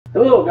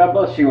Hello, God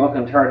bless you.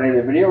 Welcome to our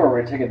daily video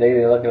where we take a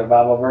daily look at a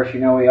Bible verse.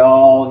 You know we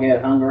all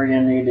get hungry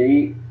and need to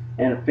eat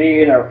and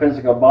feed our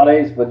physical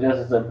bodies, but just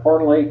as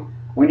importantly,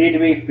 we need to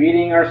be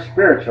feeding our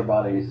spiritual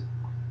bodies.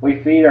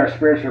 We feed our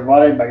spiritual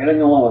body by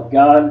getting along with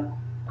God,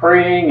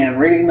 praying, and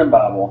reading the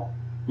Bible.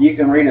 You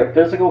can read a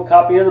physical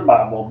copy of the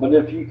Bible, but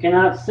if you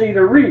cannot see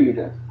to read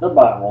the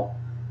Bible,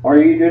 or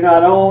you do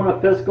not own a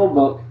physical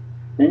book,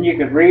 then you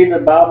could read the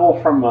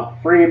Bible from a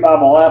free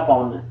Bible app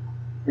on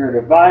your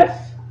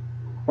device,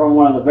 from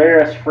one of the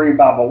various free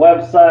Bible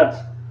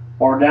websites,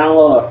 or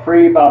download a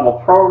free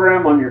Bible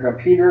program on your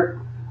computer.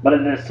 But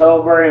it is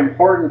so very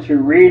important to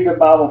read the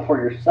Bible for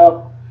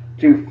yourself,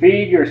 to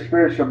feed your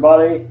spiritual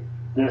body.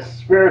 This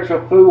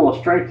spiritual food will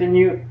strengthen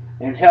you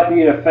and help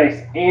you to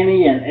face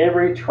any and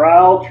every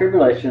trial,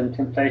 tribulation,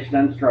 temptation,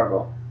 and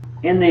struggle.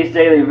 In these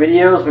daily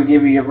videos, we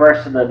give you a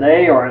verse of the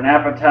day, or an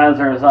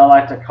appetizer as I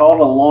like to call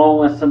it, along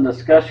with some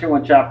discussion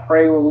which I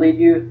pray will lead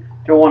you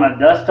to want to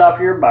dust off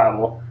your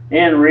Bible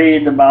and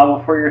read the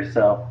Bible for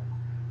yourself.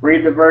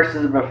 Read the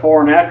verses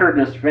before and after,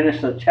 just finish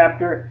the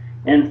chapter,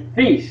 and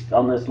feast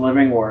on this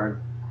living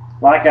word.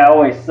 Like I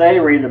always say,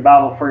 read the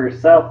Bible for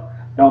yourself.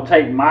 Don't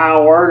take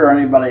my word or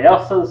anybody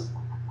else's.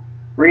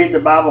 Read the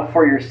Bible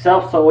for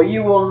yourself so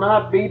you will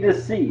not be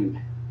deceived.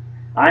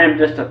 I am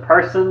just a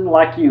person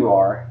like you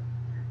are.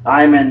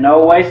 I am in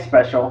no way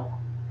special.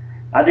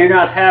 I do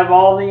not have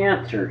all the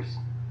answers.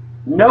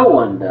 No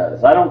one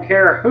does. I don't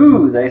care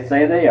who they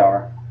say they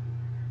are.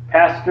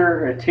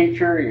 Pastor, a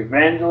teacher,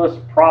 evangelist,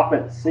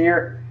 prophet,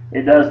 seer,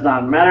 it does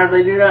not matter.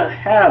 They do not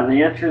have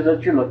the answers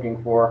that you're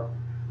looking for.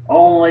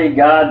 Only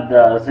God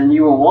does, and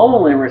you will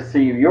only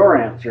receive your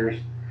answers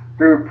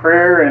through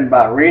prayer and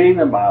by reading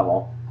the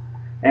Bible.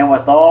 And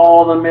with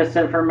all the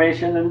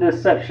misinformation and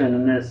deception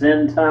in this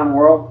end-time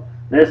world,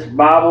 this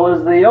Bible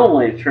is the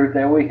only truth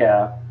that we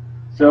have.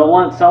 So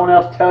don't let someone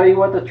else tell you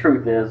what the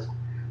truth is.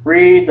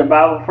 Read the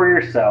Bible for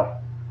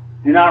yourself.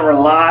 Do not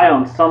rely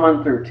on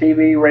someone through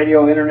TV,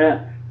 radio,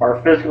 internet, or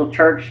physical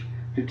church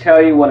to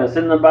tell you what is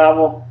in the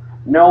Bible.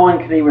 No one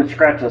can even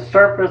scratch the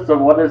surface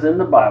of what is in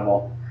the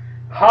Bible.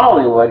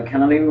 Hollywood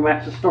cannot even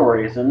match the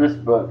stories in this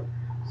book.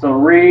 So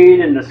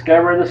read and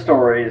discover the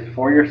stories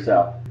for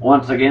yourself.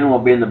 Once again, we'll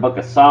be in the book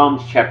of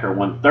Psalms, chapter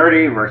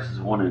 130, verses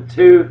 1 and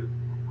 2.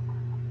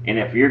 And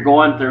if you're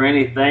going through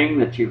anything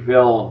that you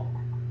feel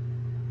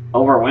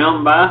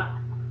overwhelmed by,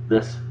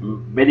 this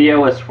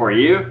video is for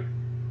you.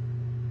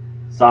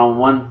 Psalm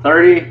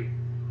 130,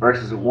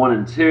 verses 1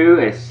 and 2,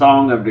 a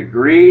song of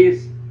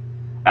degrees.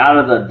 Out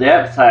of the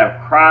depths I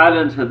have cried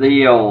unto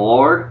thee, O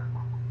Lord.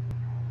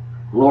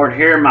 Lord,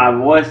 hear my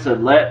voice,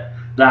 and let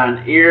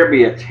thine ear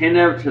be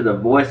attentive to the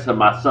voice of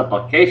my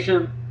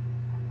supplication.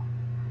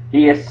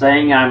 He is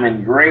saying, I'm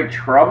in great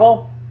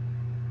trouble.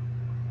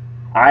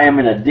 I am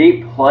in a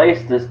deep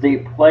place. This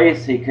deep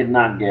place he could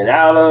not get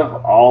out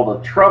of. All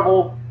the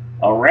trouble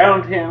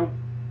around him.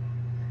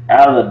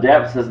 Out of the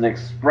depths is an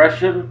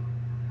expression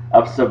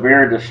of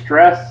severe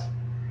distress,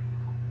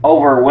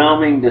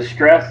 overwhelming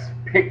distress,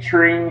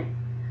 picturing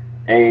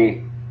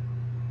a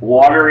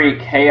watery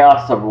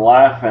chaos of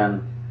life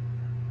and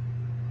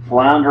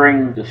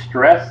floundering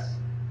distress.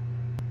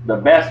 The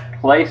best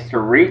place to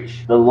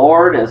reach the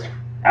Lord is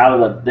out of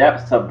the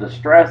depths of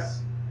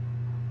distress.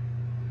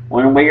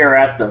 When we are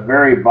at the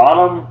very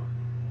bottom,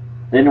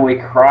 then we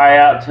cry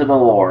out to the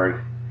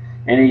Lord,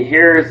 and he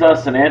hears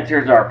us and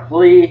answers our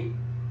plea.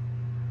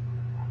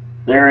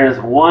 There is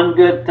one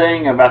good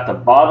thing about the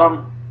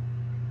bottom.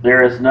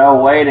 There is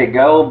no way to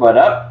go but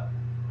up.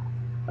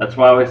 That's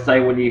why we say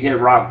when you hit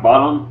rock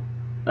bottom,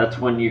 that's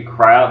when you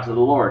cry out to the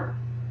Lord.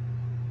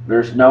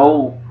 There's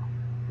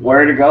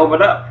nowhere to go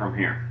but up from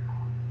here.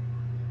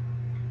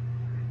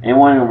 And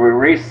when we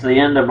reach the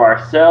end of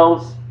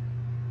ourselves,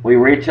 we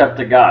reach up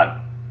to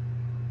God.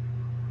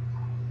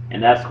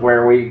 And that's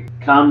where we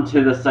come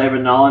to the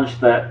saving knowledge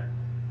that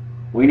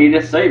we need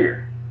a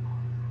Savior.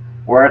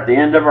 We're at the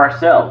end of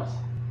ourselves.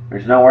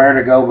 There's nowhere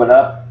to go but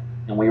up,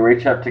 and we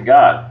reach up to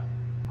God.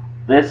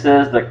 This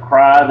is the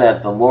cry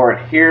that the Lord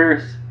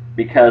hears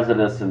because it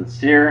is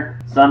sincere.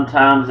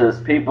 Sometimes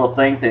as people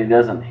think that he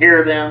doesn't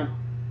hear them,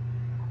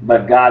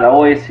 but God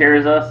always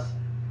hears us.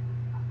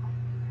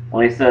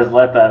 When he says,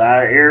 let thine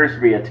ears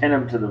be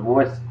attentive to the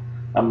voice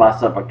of my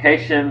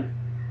supplication,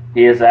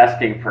 he is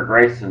asking for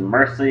grace and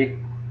mercy.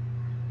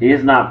 He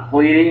is not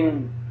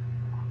pleading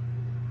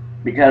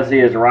because he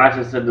is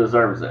righteous and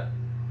deserves it.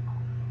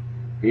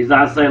 He's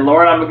not saying,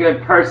 Lord, I'm a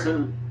good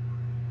person.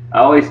 I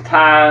always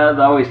tithe,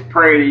 I always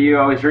pray to you,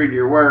 I always read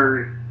your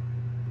word.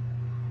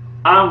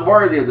 I'm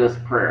worthy of this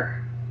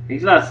prayer.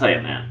 He's not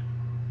saying that.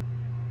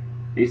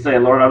 He's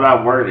saying, Lord, I'm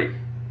not worthy,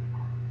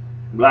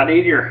 but I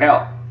need your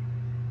help.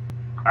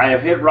 I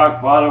have hit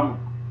rock bottom.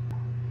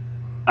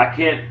 I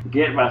can't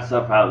get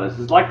myself out of this.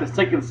 It's like the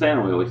sinking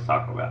sand we always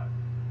talk about.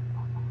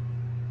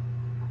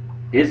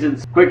 He's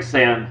in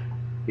quicksand.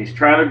 He's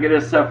trying to get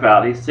himself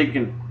out. He's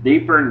sinking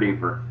deeper and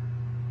deeper.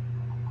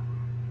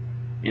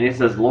 And he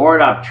says,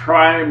 Lord, I'm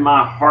trying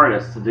my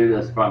hardest to do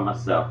this by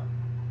myself.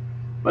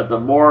 But the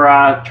more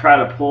I try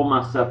to pull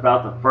myself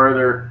out, the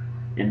further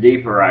and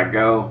deeper I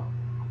go.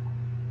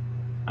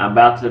 I'm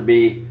about to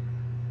be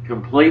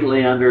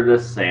completely under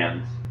this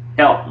sand.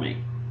 Help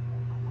me.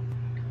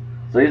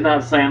 So he's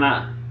not saying,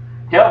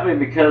 help me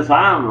because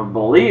I'm a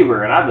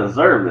believer and I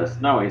deserve this.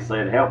 No, he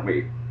said, help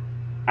me.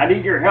 I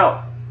need your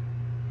help.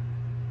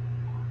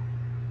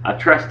 I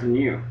trust in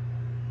you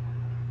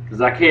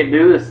because I can't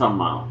do this on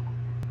my own.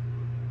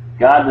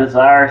 God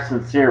desires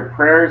sincere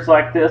prayers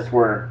like this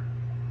where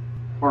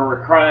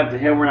we're crying out to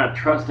Him. We're not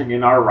trusting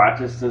in our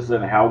righteousness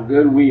and how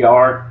good we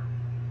are.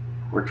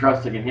 We're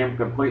trusting in Him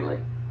completely.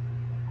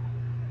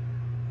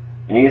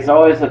 And He's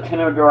always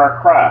attentive to our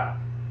cry.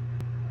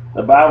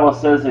 The Bible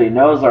says that He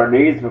knows our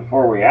needs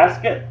before we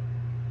ask it.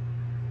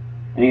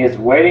 And He is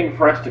waiting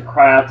for us to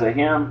cry out to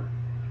Him.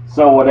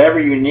 So whatever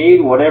you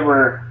need,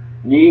 whatever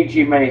needs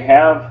you may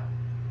have,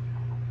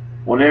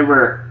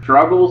 whatever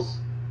struggles,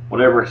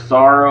 whatever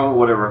sorrow,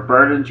 whatever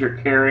burdens you're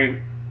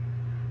carrying,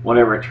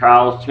 whatever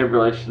trials,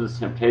 tribulations,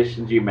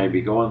 temptations you may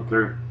be going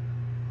through,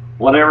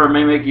 whatever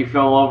may make you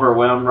feel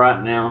overwhelmed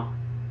right now,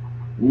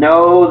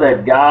 know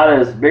that God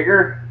is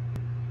bigger,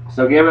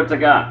 so give it to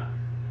God.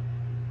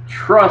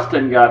 Trust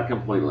in God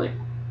completely,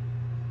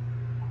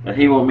 that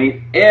He will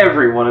meet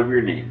every one of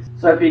your needs.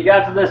 So if you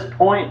got to this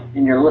point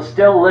and you're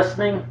still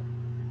listening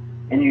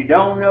and you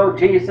don't know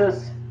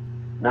Jesus,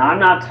 now I'm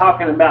not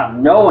talking about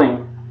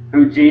knowing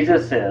who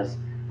Jesus is.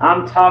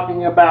 I'm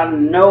talking about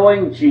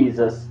knowing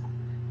Jesus,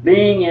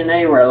 being in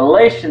a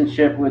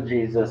relationship with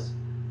Jesus,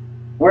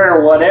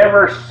 where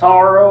whatever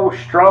sorrow,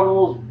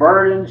 struggles,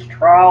 burdens,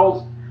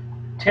 trials,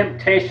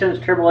 temptations,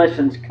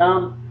 tribulations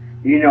come,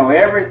 you know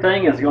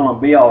everything is going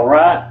to be all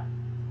right.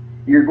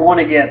 You're going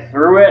to get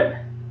through it,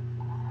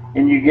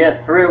 and you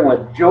get through it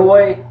with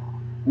joy,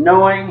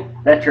 knowing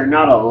that you're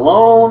not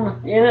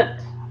alone in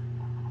it.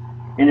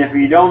 And if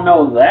you don't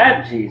know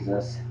that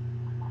Jesus,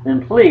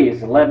 then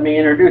please let me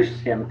introduce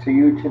Him to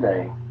you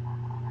today.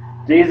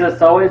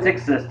 Jesus always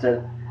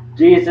existed.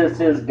 Jesus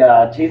is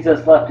God.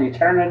 Jesus left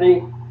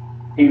eternity.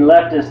 He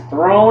left His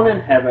throne in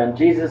heaven.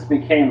 Jesus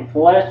became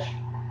flesh.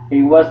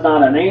 He was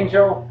not an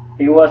angel.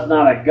 He was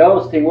not a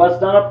ghost. He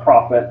was not a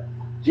prophet.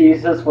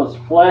 Jesus was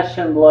flesh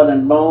and blood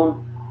and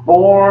bone,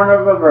 born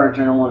of a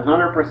virgin,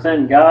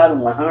 100% God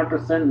and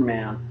 100%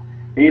 man.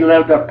 He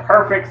lived a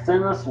perfect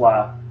sinless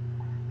life.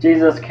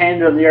 Jesus came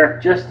to the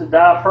earth just to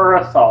die for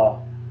us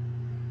all.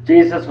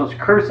 Jesus was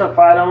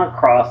crucified on a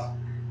cross,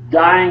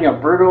 dying a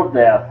brutal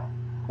death,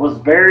 was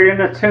buried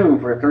in a tomb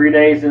for 3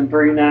 days and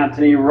 3 nights,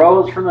 and He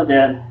rose from the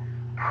dead,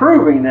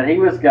 proving that He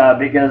was God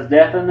because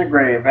death and the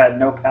grave had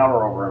no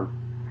power over Him.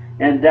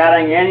 And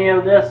doubting any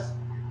of this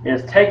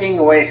is taking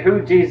away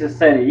who Jesus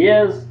said He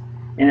is,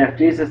 and if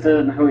Jesus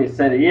isn't who He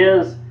said He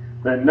is,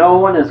 then no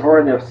one is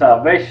worthy of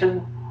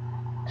salvation.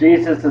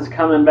 Jesus is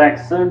coming back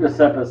soon to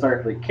set up His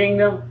earthly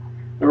kingdom.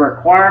 The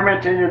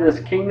requirement to enter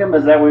this kingdom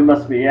is that we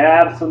must be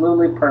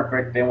absolutely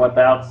perfect and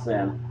without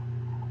sin.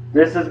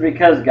 This is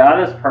because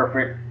God is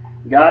perfect,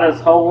 God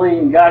is holy,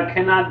 and God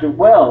cannot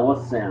dwell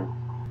with sin.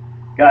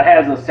 God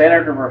has a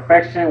standard of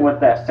perfection. With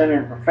that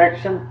standard of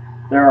perfection,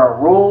 there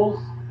are rules.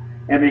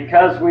 And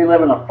because we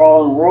live in a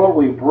fallen world,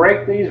 we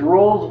break these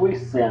rules, we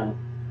sin.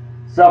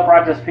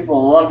 Self-righteous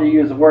people love to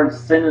use the word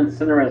sin and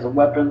sinner as a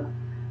weapon.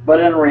 But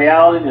in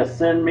reality, the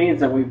sin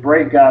means that we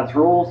break God's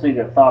rules,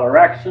 either thought or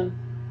action.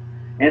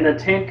 And the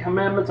 10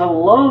 Commandments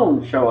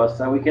alone show us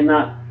that we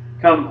cannot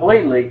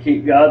completely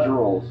keep God's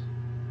rules.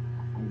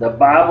 The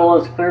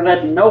Bible is clear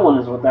that no one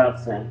is without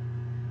sin.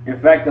 In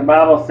fact, the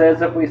Bible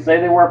says if we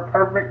say that we're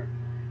perfect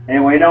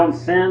and we don't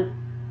sin,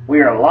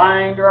 we are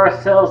lying to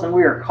ourselves and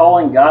we are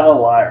calling God a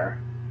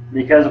liar.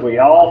 Because we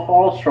all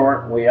fall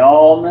short, we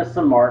all miss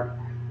the mark,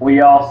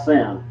 we all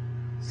sin.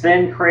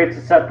 Sin creates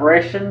a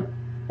separation,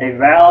 a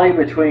valley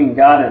between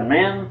God and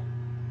man.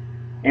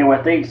 And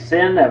with each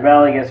sin, that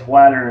valley gets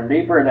wider and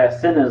deeper.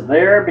 That sin is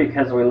there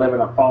because we live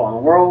in a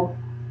fallen world.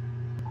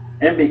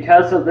 And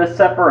because of this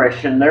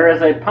separation, there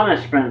is a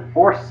punishment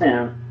for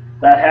sin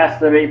that has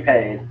to be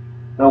paid.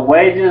 The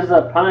wages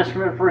of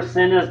punishment for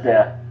sin is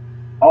death.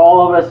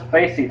 All of us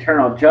face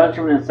eternal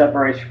judgment and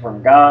separation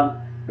from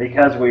God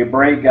because we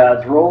break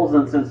God's rules.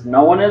 And since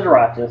no one is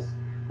righteous,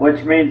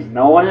 which means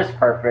no one is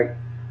perfect,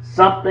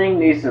 something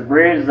needs to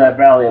bridge that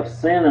valley of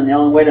sin. And the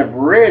only way to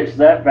bridge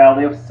that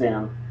valley of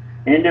sin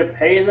and to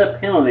pay the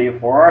penalty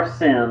for our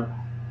sin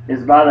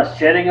is by the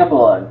shedding of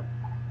blood.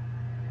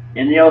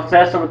 In the Old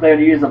Testament, they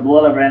would use the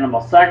blood of an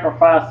animal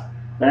sacrifice.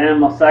 The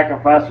animal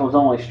sacrifice was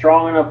only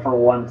strong enough for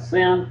one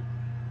sin.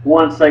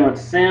 Once they would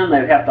sin,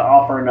 they would have to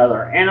offer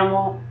another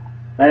animal.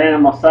 That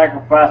animal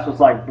sacrifice was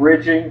like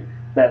bridging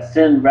that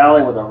sin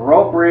valley with a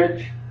rope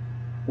bridge.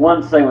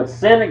 Once they would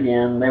sin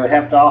again, they would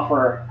have to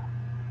offer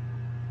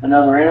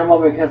another animal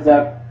because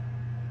that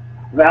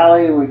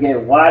valley would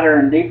get wider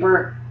and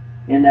deeper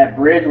and that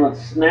bridge would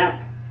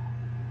snap.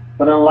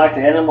 But unlike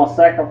the animal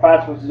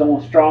sacrifice, which is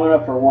only strong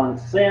enough for one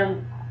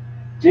sin,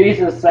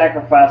 Jesus'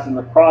 sacrifice on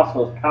the cross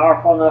was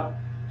powerful enough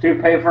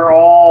to pay for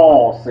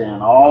all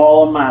sin,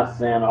 all of my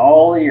sin,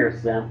 all of your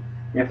sin.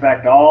 In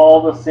fact,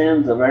 all the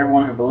sins of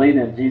everyone who believed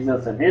in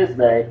Jesus in His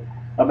day,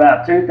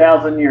 about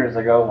 2,000 years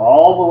ago,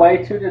 all the way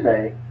to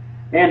today.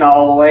 and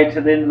all the way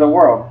to the end of the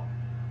world.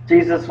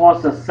 Jesus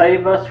wants to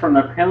save us from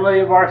the penalty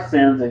of our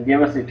sins and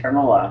give us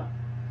eternal life.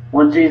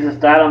 When Jesus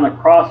died on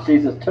the cross,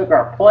 Jesus took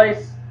our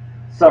place,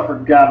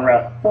 suffered God's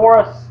wrath for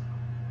us.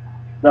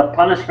 The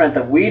punishment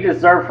that we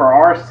deserve for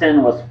our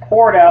sin was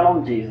poured out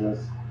on Jesus.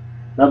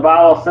 The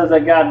Bible says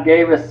that God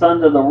gave His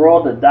Son to the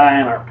world to die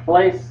in our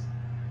place.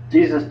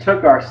 Jesus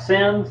took our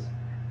sins.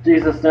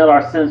 Jesus nailed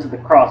our sins to the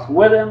cross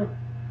with Him.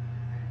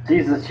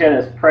 Jesus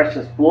shed His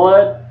precious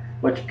blood,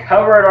 which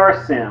covered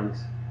our sins.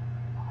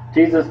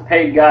 Jesus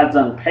paid God's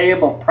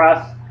unpayable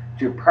price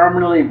to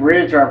permanently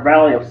bridge our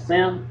valley of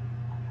sin.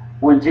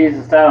 When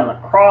Jesus died on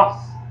the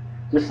cross,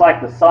 just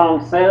like the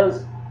song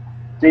says,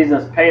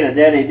 Jesus paid a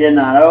debt He did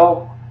not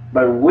owe,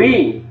 but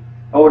we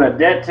owed a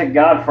debt to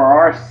God for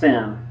our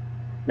sin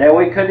that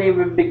we couldn't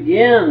even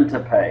begin to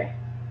pay.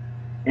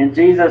 And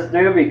Jesus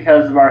knew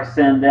because of our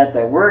sin debt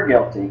that we're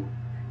guilty,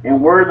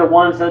 and we're the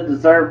ones that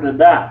deserve to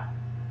die.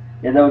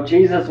 And though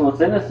Jesus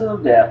was innocent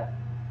of death,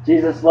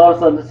 Jesus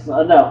loves us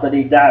enough that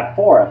He died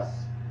for us.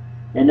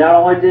 And not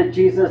only did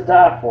Jesus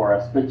die for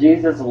us, but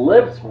Jesus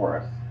lives for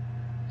us.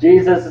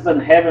 Jesus is in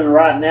heaven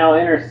right now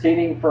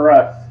interceding for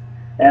us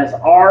as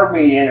our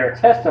mediator,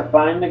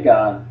 testifying to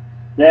God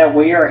that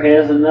we are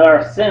His and that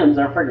our sins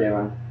are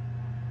forgiven.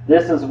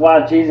 This is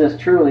why Jesus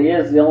truly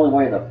is the only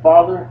way to the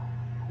Father.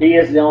 He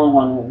is the only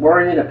one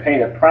worthy to pay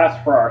the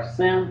price for our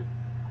sin.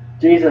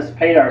 Jesus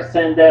paid our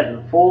sin debt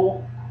in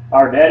full.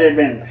 Our debt had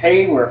been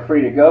paid. We're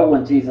free to go.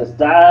 When Jesus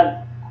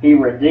died, He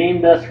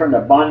redeemed us from the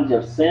bondage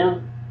of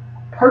sin,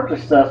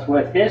 purchased us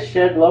with His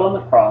shed blood on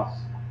the cross.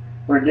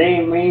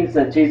 Redeemed means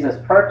that Jesus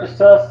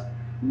purchased us,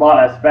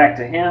 bought us back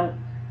to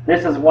Him.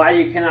 This is why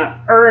you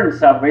cannot earn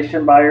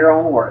salvation by your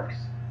own works.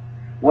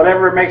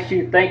 Whatever makes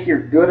you think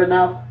you're good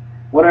enough,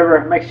 whatever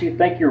makes you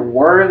think you're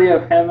worthy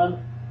of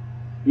heaven,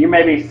 you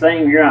may be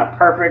saying you're not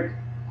perfect,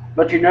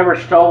 but you never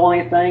stole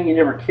anything, you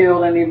never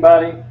killed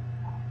anybody,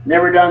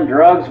 never done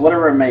drugs,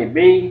 whatever it may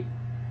be.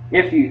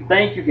 If you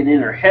think you can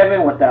enter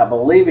heaven without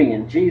believing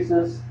in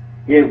Jesus,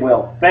 it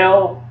will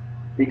fail,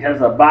 because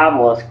the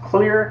Bible is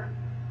clear.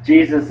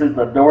 Jesus is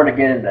the door to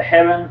get into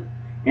heaven,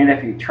 and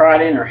if you try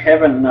to enter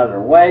heaven another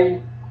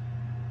way,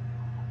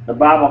 the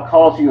Bible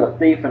calls you a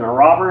thief and a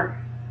robber.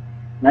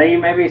 Now you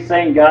may be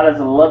saying God is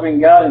a loving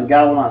God and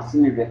God will not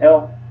send you to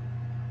hell.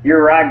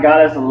 You're right,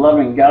 God is a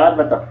loving God,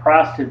 but the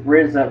price to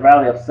bridge that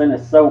valley of sin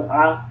is so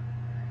high,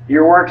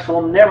 your works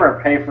will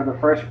never pay for the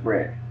first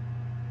brick.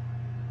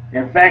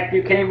 In fact,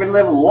 you can't even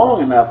live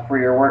long enough for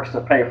your works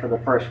to pay for the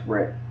first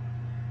brick.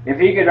 If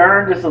you could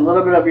earn just a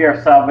little bit of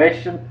your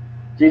salvation,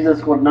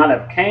 Jesus would not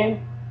have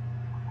came.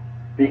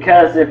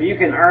 Because if you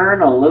can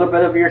earn a little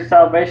bit of your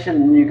salvation,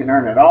 then you can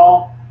earn it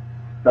all.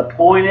 The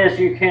point is,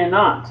 you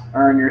cannot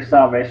earn your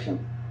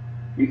salvation.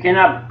 You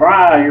cannot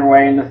buy your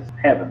way into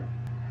heaven.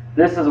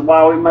 This is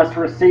why we must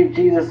receive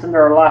Jesus into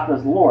our life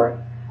as Lord.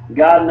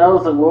 God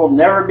knows that we'll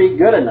never be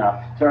good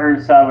enough to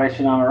earn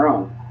salvation on our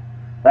own.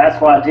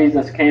 That's why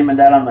Jesus came and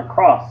died on the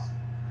cross.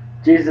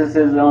 Jesus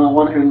is the only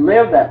one who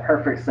lived that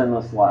perfect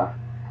sinless life.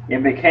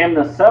 It became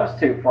the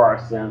substitute for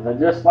our sins. And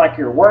just like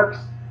your works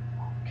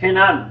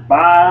cannot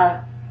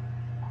buy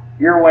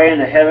your way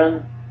into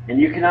heaven, and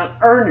you cannot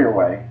earn your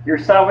way, your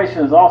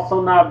salvation is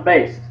also not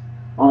based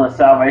on the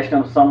salvation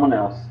of someone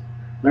else.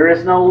 There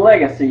is no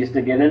legacies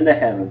to get into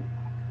heaven.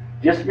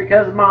 Just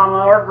because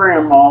mama or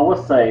grandma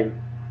was saved,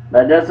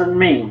 that doesn't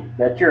mean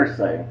that you're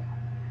saved.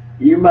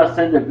 You must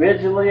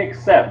individually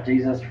accept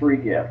Jesus' free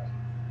gift.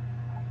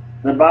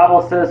 The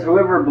Bible says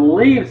whoever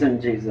believes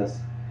in Jesus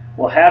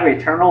will have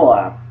eternal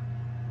life.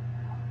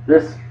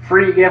 This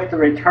free gift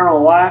of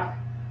eternal life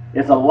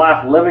is a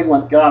life living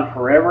with God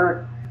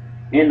forever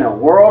in a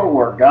world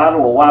where God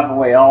will wipe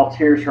away all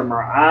tears from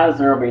our eyes.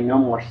 There will be no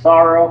more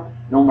sorrow,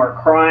 no more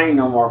crying,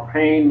 no more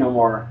pain, no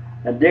more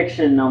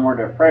addiction, no more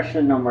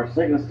depression, no more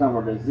sickness, no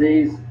more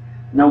disease,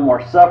 no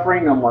more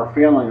suffering, no more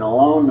feeling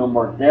alone, no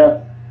more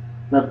death.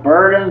 The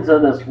burdens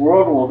of this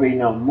world will be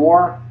no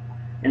more.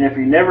 And if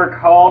you never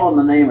called on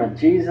the name of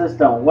Jesus,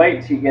 don't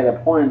wait till you get a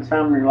point in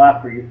time in your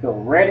life where you feel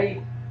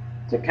ready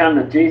to come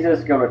to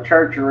Jesus, go to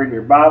church or read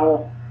your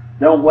Bible.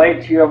 Don't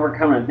wait till you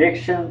overcome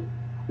addiction.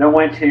 Don't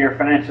wait till you're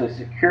financially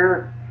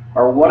secure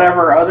or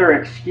whatever other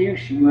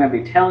excuse you may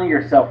be telling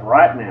yourself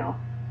right now.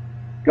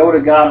 Go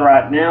to God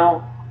right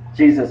now.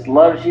 Jesus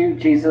loves you.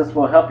 Jesus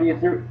will help you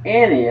through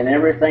any and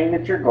everything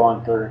that you're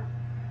going through.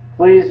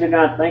 Please do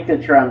not think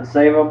that you're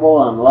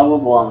unsavable,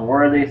 unlovable,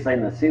 unworthy,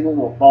 saying the ceiling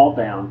will fall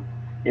down.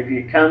 If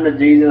you come to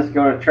Jesus,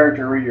 go to church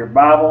or read your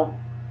Bible,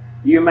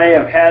 you may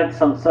have had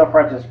some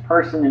self-righteous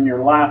person in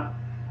your life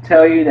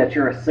tell you that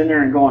you're a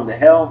sinner and going to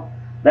hell.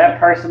 That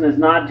person is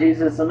not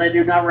Jesus, and they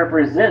do not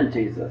represent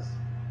Jesus.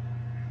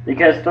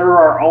 Because through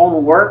our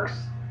own works,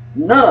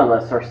 none of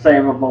us are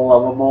savable,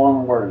 lovable,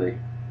 and worthy.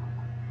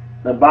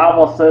 The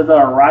Bible says that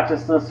our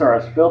righteousness are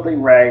as filthy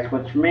rags,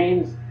 which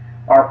means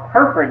our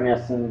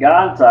perfectness in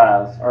God's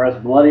eyes are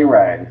as bloody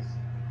rags.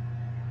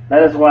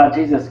 That is why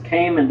Jesus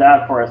came and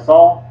died for us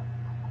all.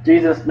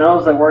 Jesus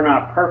knows that we're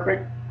not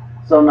perfect,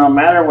 so no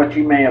matter what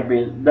you may have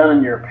done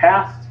in your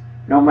past,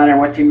 No matter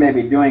what you may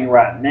be doing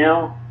right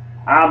now,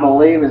 I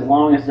believe as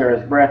long as there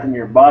is breath in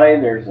your body,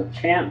 there's a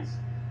chance,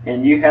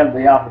 and you have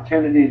the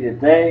opportunity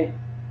today.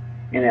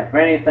 And if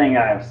anything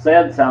I have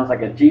said sounds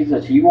like a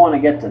Jesus you want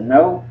to get to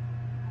know,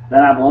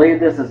 then I believe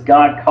this is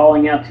God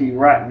calling out to you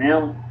right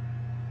now,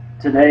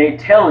 today,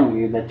 telling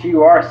you that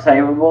you are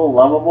savable,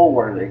 lovable,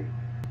 worthy.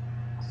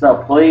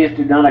 So please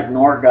do not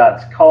ignore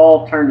God's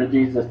call. Turn to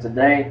Jesus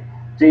today.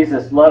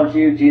 Jesus loves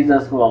you.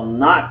 Jesus will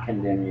not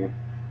condemn you.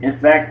 In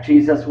fact,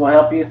 Jesus will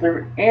help you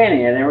through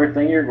any and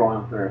everything you're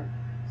going through.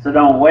 So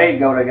don't wait.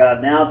 Go to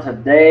God now.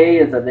 Today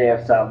is a day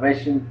of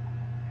salvation.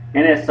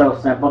 And it's so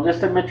simple.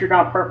 Just admit you're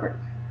not perfect.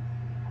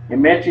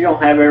 Admit you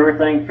don't have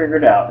everything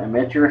figured out.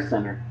 Admit you're a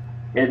sinner.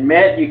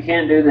 Admit you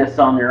can't do this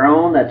on your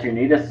own, that you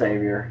need a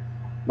Savior.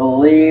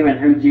 Believe in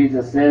who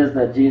Jesus is,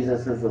 that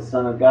Jesus is the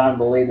Son of God.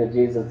 Believe that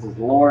Jesus is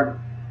Lord.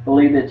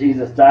 Believe that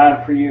Jesus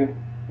died for you,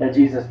 that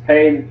Jesus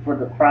paid for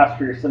the price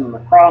for your sin on the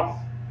cross,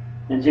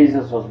 and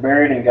Jesus was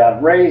buried and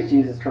God raised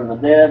Jesus from the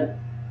dead,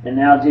 and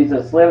now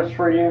Jesus lives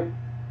for you.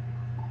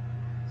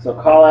 So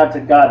call out to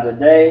God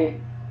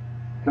today.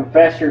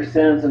 Confess your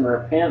sins and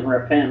repent.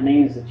 Repent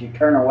means that you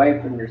turn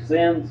away from your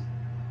sins.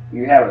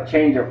 You have a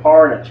change of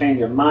heart, a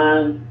change of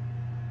mind.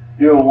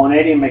 Do a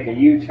 180, make a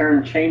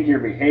U-turn, change your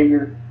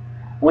behavior.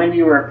 When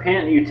you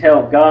repent, you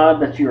tell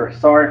God that you are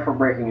sorry for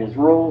breaking His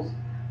rules.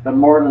 But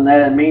more than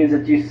that, it means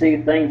that you see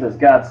things as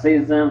God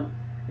sees them.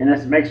 And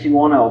this makes you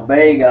want to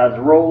obey God's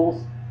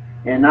rules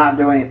and not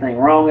do anything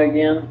wrong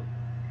again.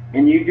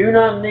 And you do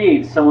not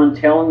need someone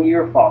telling you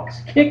your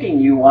faults, kicking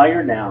you while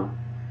you're down.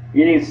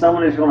 You need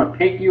someone who's going to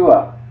pick you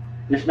up.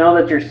 Just know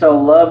that you're so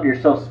loved,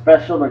 you're so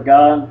special to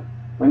God.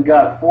 When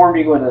God formed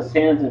you with His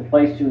hands and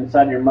placed you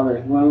inside your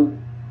mother's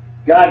womb,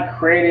 God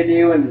created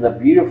you into the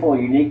beautiful,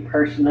 unique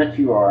person that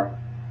you are.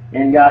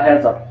 And God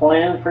has a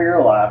plan for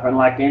your life. And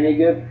like any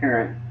good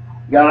parent,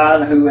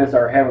 God, who is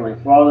our Heavenly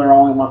Father,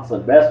 only wants the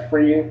best for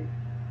you.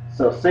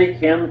 So seek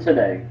Him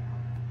today.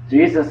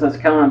 Jesus is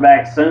coming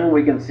back soon.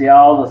 We can see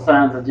all the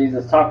signs that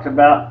Jesus talked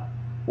about.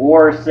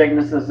 War,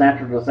 sicknesses,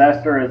 natural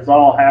disaster. It's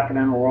all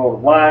happening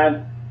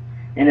worldwide.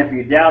 And if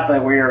you doubt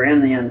that we are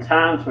in the end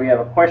times, we have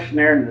a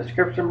questionnaire in the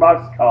description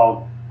box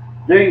called,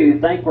 "Do you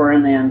think we're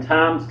in the end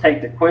times?"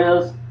 Take the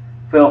quiz.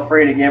 Feel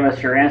free to give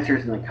us your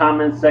answers in the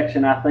comments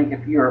section. I think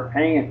if you are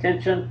paying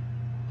attention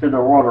to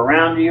the world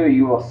around you,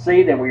 you will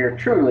see that we are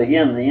truly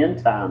in the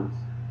end times.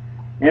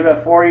 And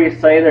before you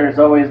say there's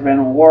always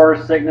been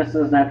wars,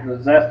 sicknesses, natural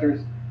disasters,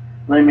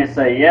 let me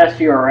say, yes,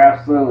 you are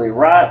absolutely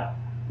right.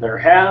 There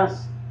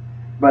has.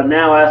 But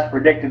now, as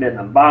predicted in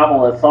the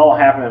Bible, it's all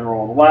happening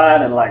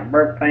worldwide, and like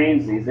birth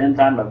pains, these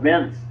end-time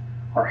events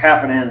are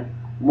happening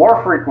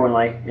more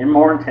frequently and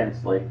more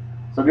intensely.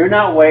 So do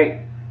not wait.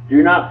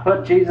 Do not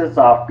put Jesus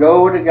off.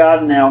 Go to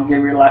God now.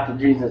 Give your life to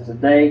Jesus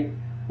today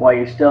while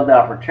you still have the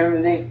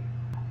opportunity.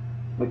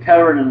 We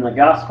covered in the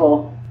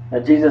gospel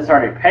that Jesus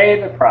already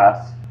paid the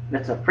price.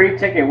 It's a free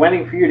ticket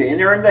waiting for you to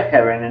enter into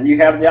heaven, and you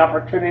have the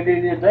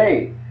opportunity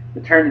today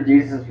to turn to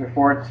Jesus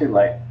before it's too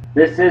late.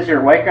 This is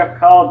your wake-up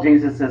call.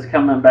 Jesus is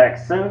coming back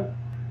soon.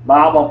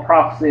 Bible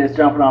prophecy is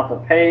jumping off the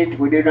page.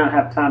 We do not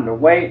have time to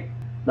wait.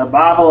 The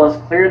Bible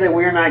is clear that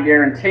we are not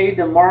guaranteed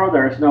tomorrow.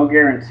 There is no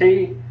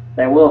guarantee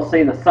that we'll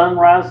see the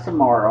sunrise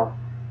tomorrow.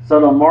 So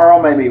tomorrow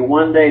may be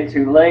one day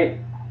too late.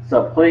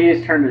 So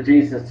please turn to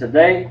Jesus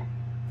today.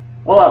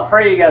 Well, I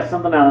pray you got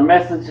something out of the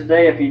message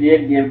today. If you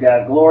did, give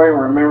God glory.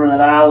 Remember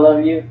that I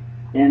love you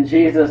and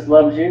Jesus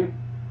loves you.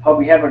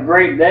 Hope you have a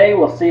great day.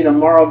 We'll see you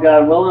tomorrow,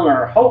 God willing,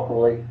 or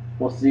hopefully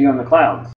we'll see you in the clouds.